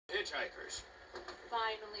hitchhikers.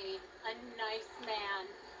 Finally, a nice man.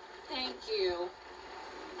 Thank you.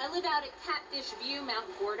 I live out at Catfish View, Mount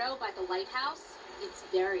Gordo, by the lighthouse. It's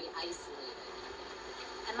very isolated.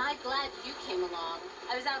 Am I glad you came along?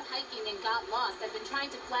 I was out hiking and got lost. I've been trying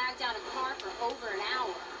to flag down a car for over an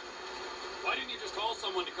hour. Why didn't you just call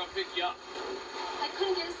someone to come pick you up? I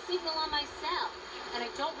couldn't get a signal on my cell, and I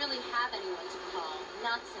don't really have anyone to call.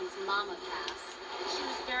 Not since Mama passed. She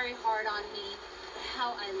was very hard on me, but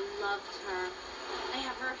how I loved her. I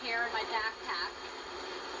have her hair in my backpack.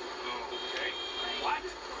 Oh, okay. What?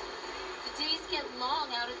 The days get long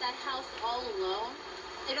out at that house all alone.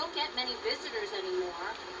 I don't get many visitors anymore.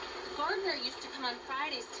 The gardener used to come on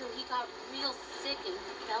Fridays till he got real sick and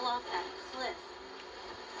fell off that cliff.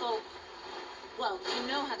 Folk, well, you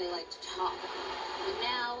know how they like to talk. But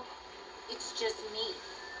now, it's just me,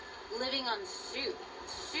 living on soup.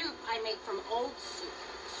 Soup I make from old soup.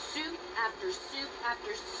 Soup after soup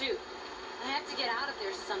after soup. I have to get out of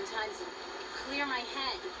there sometimes and clear my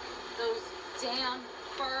head. Those damn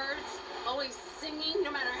birds, always singing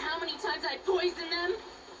no matter how many times I poison them.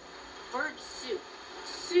 Bird soup.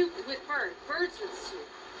 Soup with bird. Birds with soup.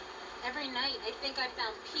 Every night I think I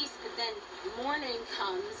found peace, but then morning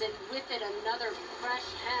comes and with it another fresh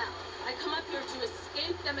hell. I come up here to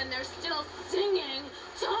escape them and they're still singing,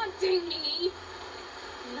 taunting me.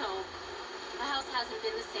 No, the house hasn't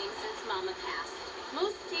been the same since Mama passed.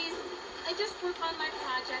 Most days I just work on my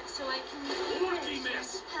project so I can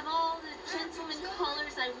have all the gentleman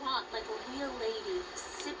colors I want, like a real lady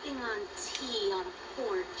sipping on tea on a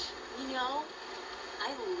porch. You know, I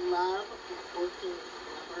love working with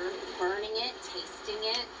rubber, burning it, tasting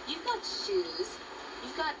it. You've got shoes.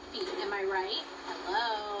 You've got feet, am I right?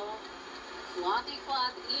 Hello? Clothy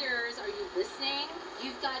cloth ears, are you listening?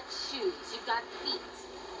 You've got shoes. You've got feet.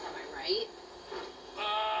 Am I right?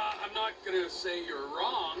 I'm not gonna say you're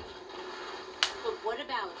wrong. But what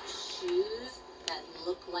about shoes that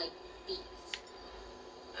look like feet?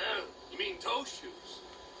 You mean toe shoes?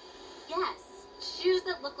 Yes, shoes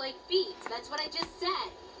that look like feet. That's what I just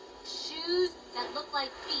said. Shoes that look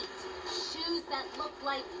like feet. Shoes that look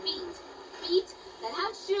like feet. Feet that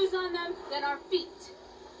have shoes on them that are feet.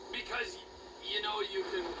 Because, you know, you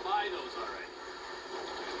can buy those already.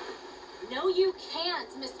 No, you can't,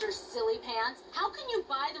 Mr. Silly Pants. How can you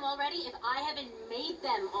buy them already if I haven't made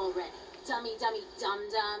them already? Dummy, dummy,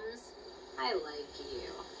 dum-dums. I like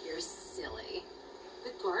you. You're silly.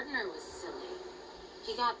 The gardener was silly.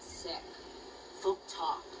 He got sick. Folk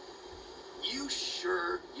talk. You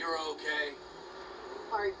sure you're okay?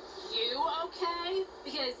 Are you okay?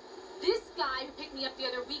 Because this guy who picked me up the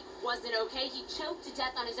other week wasn't okay. He choked to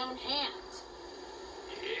death on his own hand.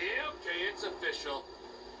 Yeah, okay, it's official.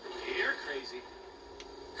 You're crazy.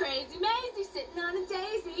 Crazy Maisie sitting on a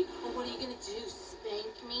daisy. Well, what are you gonna do?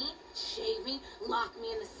 Spank me? Shave me? Lock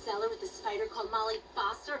me in the cellar with a spider called Molly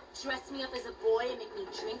Foster? Dress me up as a boy and make me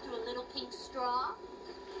drink through a little pink straw?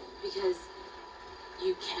 Because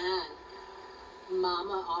you can.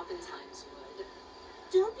 Mama oftentimes would.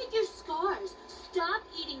 Don't pick your scars. Stop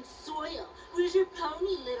eating soil. Where's your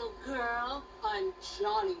pony, little girl? I'm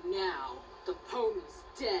Johnny now. The pony's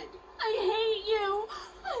dead. I hate you.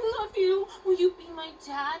 I love you. Will you be my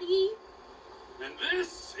daddy? And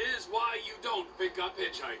this is why you don't pick up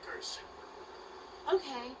hitchhikers.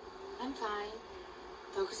 Okay, I'm fine.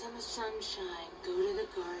 Focus on the sunshine. Go to the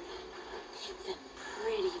garden. Pick them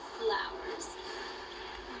pretty flowers.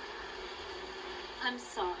 I'm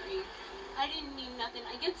sorry. I didn't mean nothing.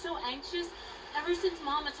 I get so anxious ever since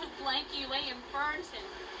Mama took Blanky away and burned him.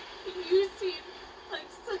 But you seem like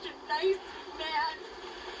such a nice man.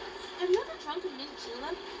 Have you ever drunk a mint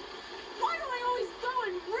julep? Why do I always go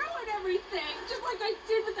and ruin everything? Just like I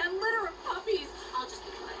did with that litter of puppies. I'll just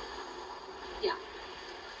be quiet. Yeah,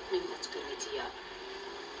 maybe that's a good idea.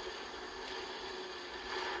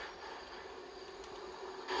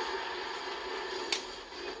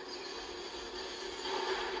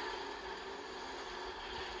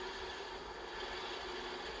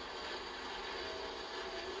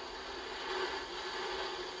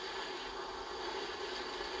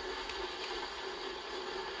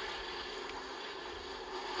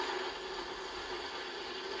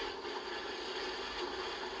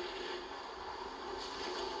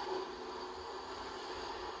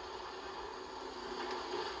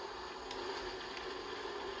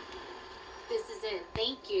 This is it.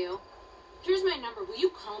 Thank you. Here's my number. Will you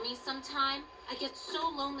call me sometime? I get so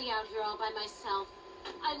lonely out here all by myself.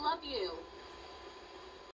 I love you.